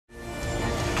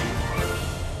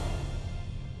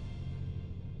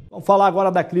Vamos falar agora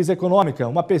da crise econômica.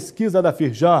 Uma pesquisa da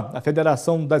Firjan, a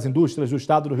Federação das Indústrias do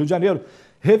Estado do Rio de Janeiro,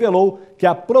 revelou que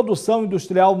a produção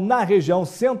industrial na região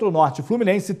centro-norte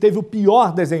fluminense teve o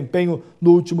pior desempenho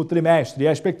no último trimestre. E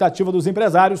a expectativa dos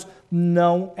empresários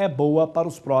não é boa para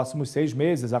os próximos 6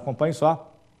 meses. Acompanhe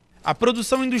só. A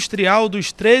produção industrial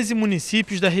dos 13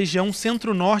 municípios da região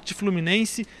centro-norte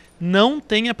fluminense não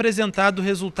tem apresentado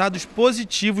resultados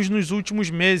positivos nos últimos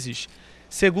meses.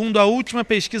 Segundo a última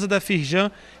pesquisa da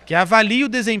Firjan, que avalia o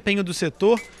desempenho do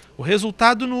setor, o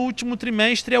resultado no último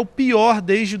trimestre é o pior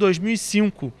desde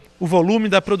 2005. O volume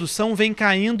da produção vem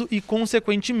caindo e,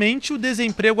 consequentemente, o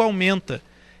desemprego aumenta.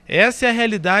 Essa é a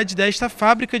realidade desta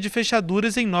fábrica de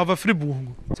fechaduras em Nova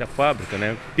Friburgo. A fábrica,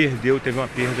 teve uma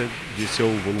perda de seu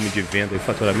volume de venda e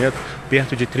faturamento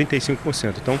perto de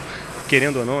 35%. Então,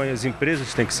 querendo ou não, as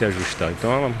empresas têm que se ajustar.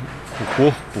 Então, o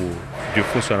corpo de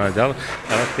funcionário dela,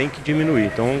 ela tem que diminuir.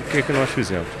 Então, o que nós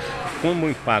fizemos? Como o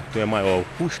impacto é maior, o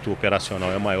custo operacional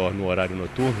é maior no horário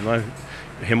noturno, nós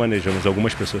remanejamos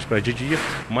algumas pessoas para de dia,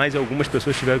 mas algumas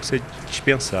pessoas tiveram que ser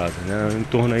dispensadas. Em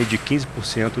torno aí de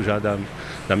 15% já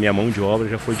da minha mão de obra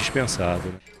já foi dispensada.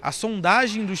 A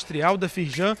sondagem industrial da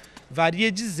Firjan varia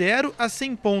de 0 a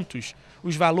 100 pontos.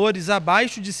 Os valores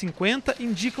abaixo de 50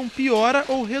 indicam piora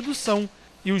ou redução.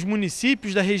 E os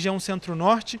municípios da região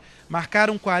centro-norte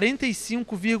marcaram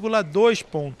 45,2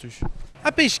 pontos.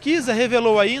 A pesquisa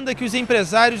revelou ainda que os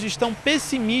empresários estão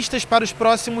pessimistas para os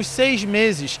próximos 6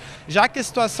 meses, já que a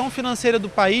situação financeira do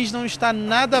país não está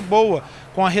nada boa,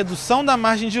 com a redução da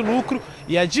margem de lucro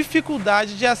e a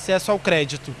dificuldade de acesso ao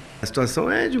crédito. A situação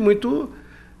é de muita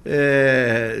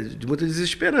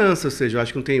desesperança, ou seja, eu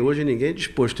acho que não tem hoje ninguém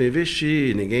disposto a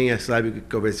investir, ninguém sabe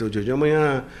qual vai ser o dia de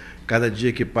amanhã. Cada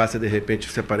dia que passa, de repente,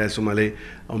 você aparece uma lei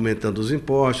aumentando os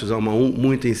impostos, há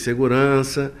muita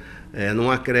insegurança,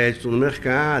 não há crédito no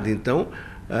mercado. Então,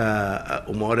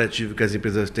 o maior ativo que as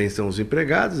empresas têm são os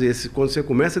empregados, e quando você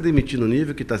começa a demitir no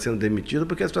nível que está sendo demitido,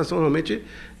 porque a situação realmente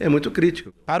é muito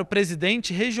crítica. Para o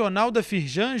presidente regional da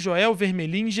Firjan, Joel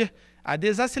Vermelinger, a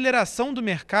desaceleração do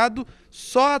mercado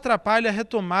só atrapalha a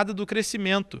retomada do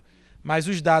crescimento, mas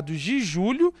os dados de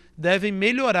julho devem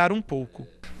melhorar um pouco.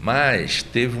 Mas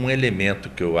teve um elemento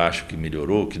que eu acho que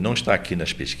melhorou, que não está aqui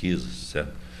nas pesquisas,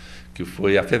 certo? Que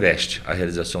foi a FEVEST, a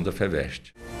realização da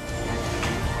FEVEST.